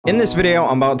In this video,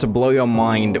 I'm about to blow your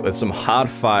mind with some hard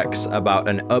facts about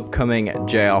an upcoming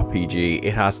JRPG.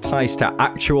 It has ties to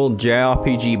actual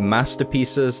JRPG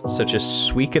masterpieces such as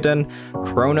Suikoden,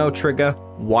 Chrono Trigger,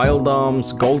 Wild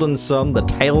Arms, Golden Sun, the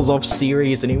Tales of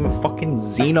series, and even fucking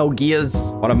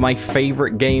Xenogears, one of my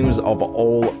favorite games of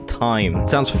all time. It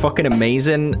sounds fucking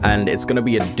amazing, and it's gonna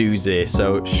be a doozy,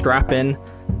 so strap in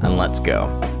and let's go.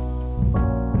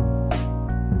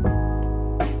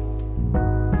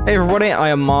 Hey everybody, I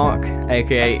am Mark,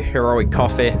 aka Heroic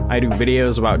Coffee. I do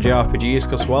videos about JRPGs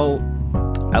because, well,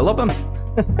 I love them.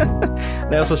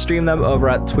 And I also stream them over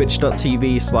at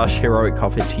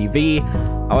twitch.tv/HeroicCoffeeTV.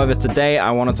 However, today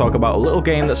I want to talk about a little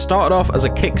game that started off as a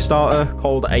Kickstarter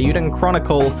called Eiyuden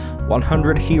Chronicle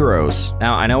 100 Heroes.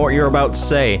 Now, I know what you're about to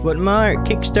say, but Mark,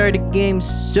 Kickstarter games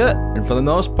suck. And for the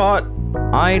most part,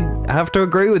 I have to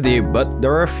agree with you, but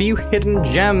there are a few hidden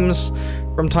gems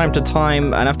from time to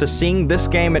time, and after seeing this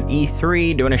game at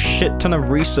E3, doing a shit ton of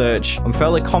research, I'm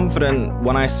fairly confident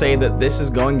when I say that this is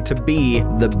going to be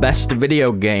the best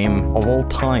video game of all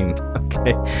time.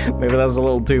 Okay, maybe that's a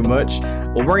little too much.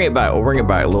 We'll bring it back a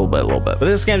little bit. But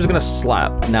this game's gonna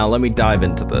slap. Now let me dive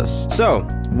into this. So,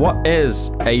 what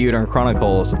is Eiyuden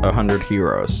Chronicles 100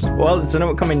 Heroes? Well, it's an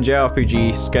upcoming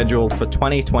JRPG scheduled for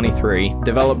 2023,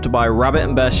 developed by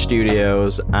Rabbit & Bear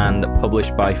Studios and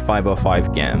published by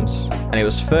 505 Games. And it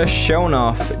was first shown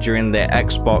off during the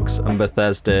Xbox and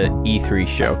Bethesda E3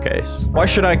 showcase. Why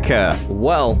should I care?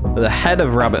 Well, the head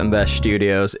of Rabbit & Bear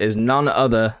Studios is none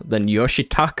other than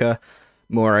Yoshitaka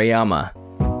Murayama,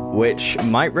 which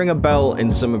might ring a bell in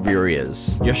some of your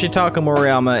ears. Yoshitaka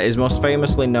Murayama is most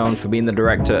famously known for being the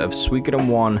director of Suikoden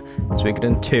 1,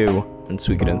 Suikoden 2, and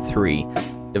Suikoden 3,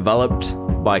 developed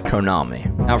by Konami.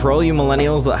 Now, for all you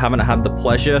millennials that haven't had the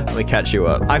pleasure, let me catch you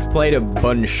up. I've played a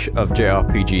bunch of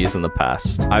JRPGs in the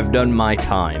past. I've done my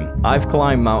time. I've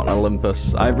climbed Mount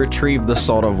Olympus. I've retrieved the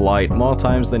Sword of Light more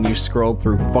times than you scrolled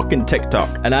through fucking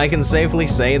TikTok. And I can safely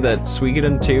say that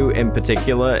Suikoden 2 in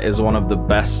particular is one of the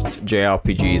best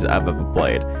JRPGs I've ever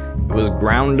played. It was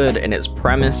grounded in its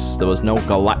premise. There was no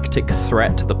galactic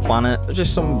threat to the planet. There's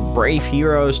just some brave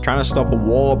heroes trying to stop a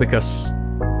war because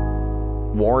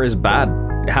war is bad.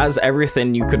 It has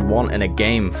everything you could want in a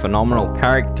game. Phenomenal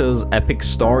characters, epic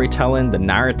storytelling, the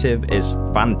narrative is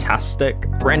fantastic.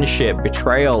 Friendship,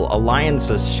 betrayal,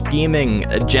 alliances, scheming,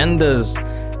 agendas.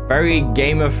 Very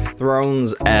Game of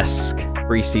Thrones-esque.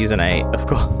 Pre-Season 8, of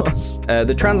course.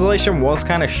 The translation was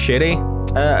kind of shitty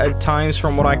at times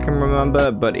from what I can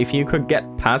remember, but if you could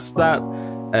get past that,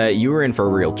 you were in for a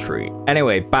real treat.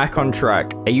 Anyway, back on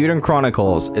track. Eiyuden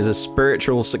Chronicles is a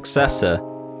spiritual successor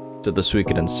to the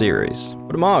Suikoden series.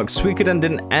 But Mark, Suikoden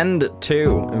didn't end at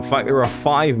 2. In fact, there are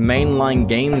 5 mainline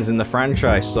games in the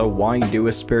franchise, so why do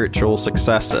a spiritual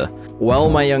successor? Well,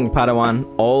 my young Padawan,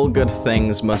 all good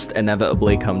things must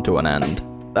inevitably come to an end.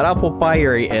 That apple pie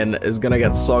you're eating is gonna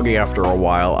get soggy after a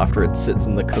while, after it sits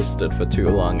in the custard for too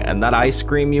long, and that ice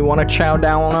cream you want to chow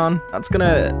down on, that's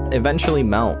gonna eventually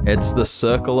melt. It's the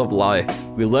circle of life.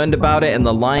 We learned about it in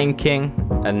The Lion King,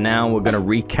 and now we're gonna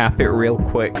recap it real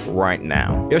quick right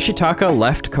now. Yoshitaka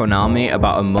left Konami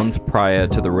about a month prior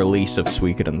to the release of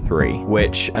Suikoden 3,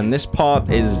 which, and this part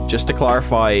is just to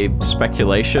clarify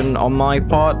speculation on my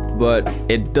part, but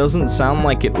it doesn't sound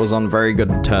like it was on very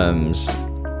good terms.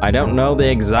 I don't know the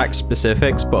exact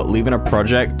specifics, but leaving a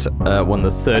project when the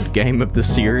 3rd game of the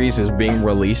series is being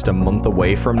released a month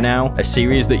away from now, a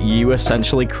series that you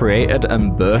essentially created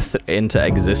and birthed into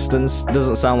existence,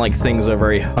 doesn't sound like things are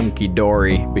very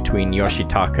hunky-dory between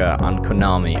Yoshitaka and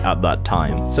Konami at that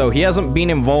time. So he hasn't been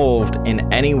involved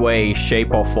in any way,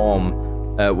 shape, or form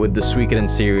with the Suikoden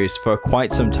series for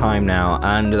quite some time now,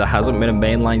 and there hasn't been a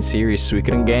mainline series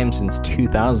Suikoden game since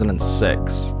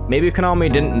 2006. Maybe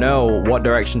Konami didn't know what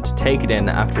direction to take it in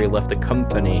after he left the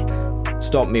company.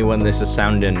 Stop me when this is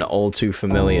sounding all too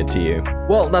familiar to you.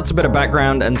 Well, that's a bit of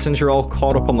background, and since you're all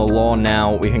caught up on the lore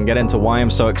now, we can get into why I'm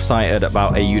so excited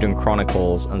about Eiyuden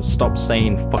Chronicles and stop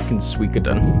saying fucking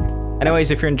Suikoden.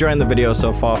 Anyways, if you're enjoying the video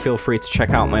so far, feel free to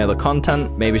check out my other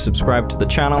content, maybe subscribe to the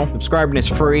channel. Subscribing is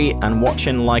free, and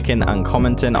watching, liking, and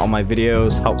commenting on my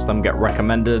videos helps them get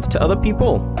recommended to other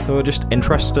people who are just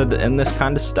interested in this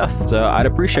kind of stuff, so I'd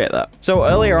appreciate that. So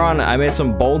earlier on, I made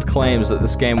some bold claims that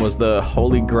this game was the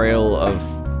holy grail of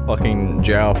fucking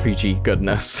JRPG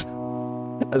goodness.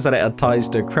 I said it had ties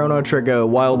to Chrono Trigger,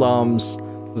 Wild Arms,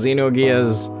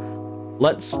 Xenogears.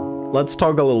 Let's let's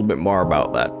talk a little bit more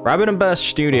about that. Rabbit and Bear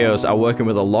Studios are working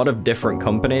with a lot of different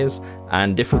companies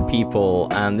and different people,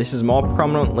 and this is more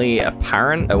prominently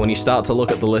apparent when you start to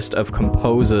look at the list of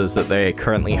composers that they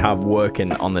currently have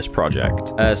working on this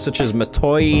project, such as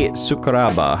Motoi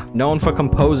Sakuraba, known for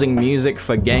composing music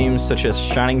for games such as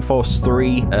Shining Force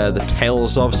 3, the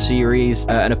Tales of series,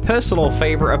 and a personal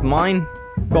favorite of mine,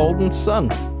 Golden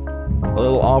Sun, a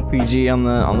little RPG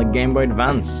on the Game Boy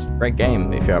Advance. Great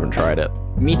game if you haven't tried it.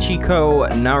 Michiko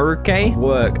Naruke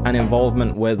work and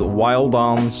involvement with Wild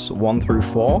Arms 1 through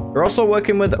 4. They're also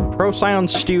working with Procyon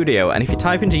Studio, and if you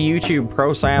type into YouTube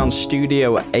Procyon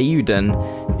Studio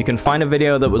Eiyuden, you can find a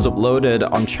video that was uploaded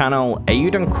on channel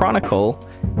Eiyuden Chronicle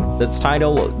that's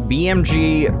titled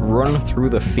BMG Run Through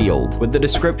the Field, with the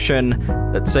description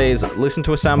that says, listen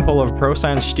to a sample of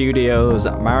Procyon Studios'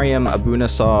 Mariam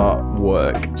Abunasar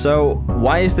work. So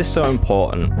why is this so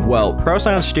important? Well,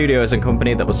 Procyon Studio is a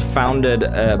company that was founded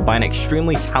by an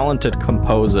extremely talented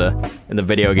composer in the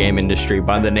video game industry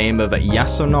by the name of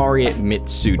Yasunori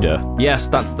Mitsuda. Yes,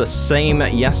 that's the same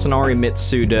Yasunori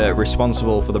Mitsuda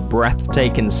responsible for the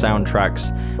breathtaking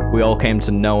soundtracks we all came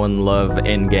to know and love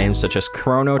in games such as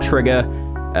Chrono Trigger,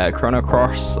 Chrono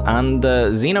Cross, and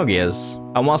Xenogears.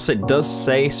 And whilst it does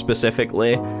say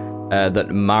specifically that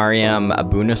Mariam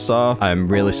Abunasar, I'm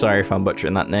really sorry if I'm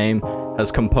butchering that name,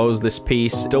 has composed this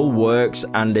piece, still works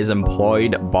and is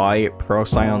employed by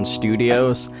Procyon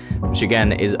Studios, which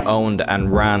again is owned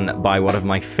and ran by one of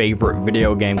my favorite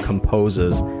video game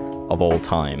composers of all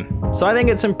time. So I think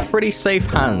it's in pretty safe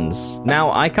hands. Now,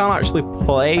 I can't actually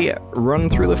play Run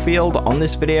Through the Field on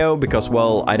this video because,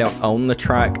 well, I don't own the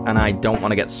track and I don't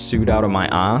want to get sued out of my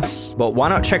ass. But why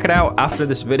not check it out after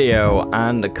this video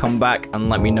and come back and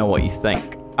let me know what you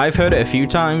think. I've heard it a few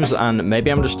times, and maybe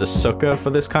I'm just a sucker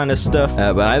for this kind of stuff,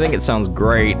 but I think it sounds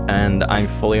great, and I'm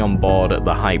fully on board at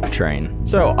the hype train.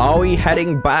 So, are we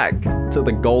heading back to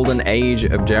the golden age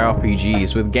of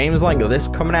JRPGs, with games like this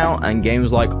coming out and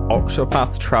games like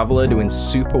Octopath Traveler doing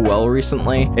super well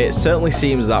recently? It certainly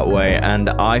seems that way, and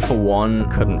I, for one,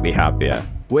 couldn't be happier.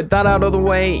 With that out of the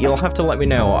way, you'll have to let me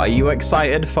know, are you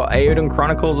excited for Eiyuden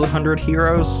Chronicles 100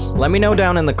 Heroes? Let me know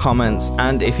down in the comments,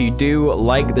 and if you do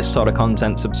like this sort of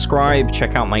content, subscribe,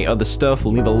 check out my other stuff,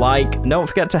 leave a like, and don't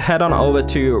forget to head on over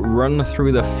to Run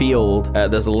Through the Field,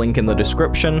 there's a link in the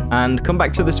description, and come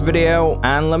back to this video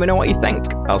and let me know what you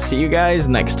think. I'll see you guys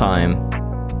next time.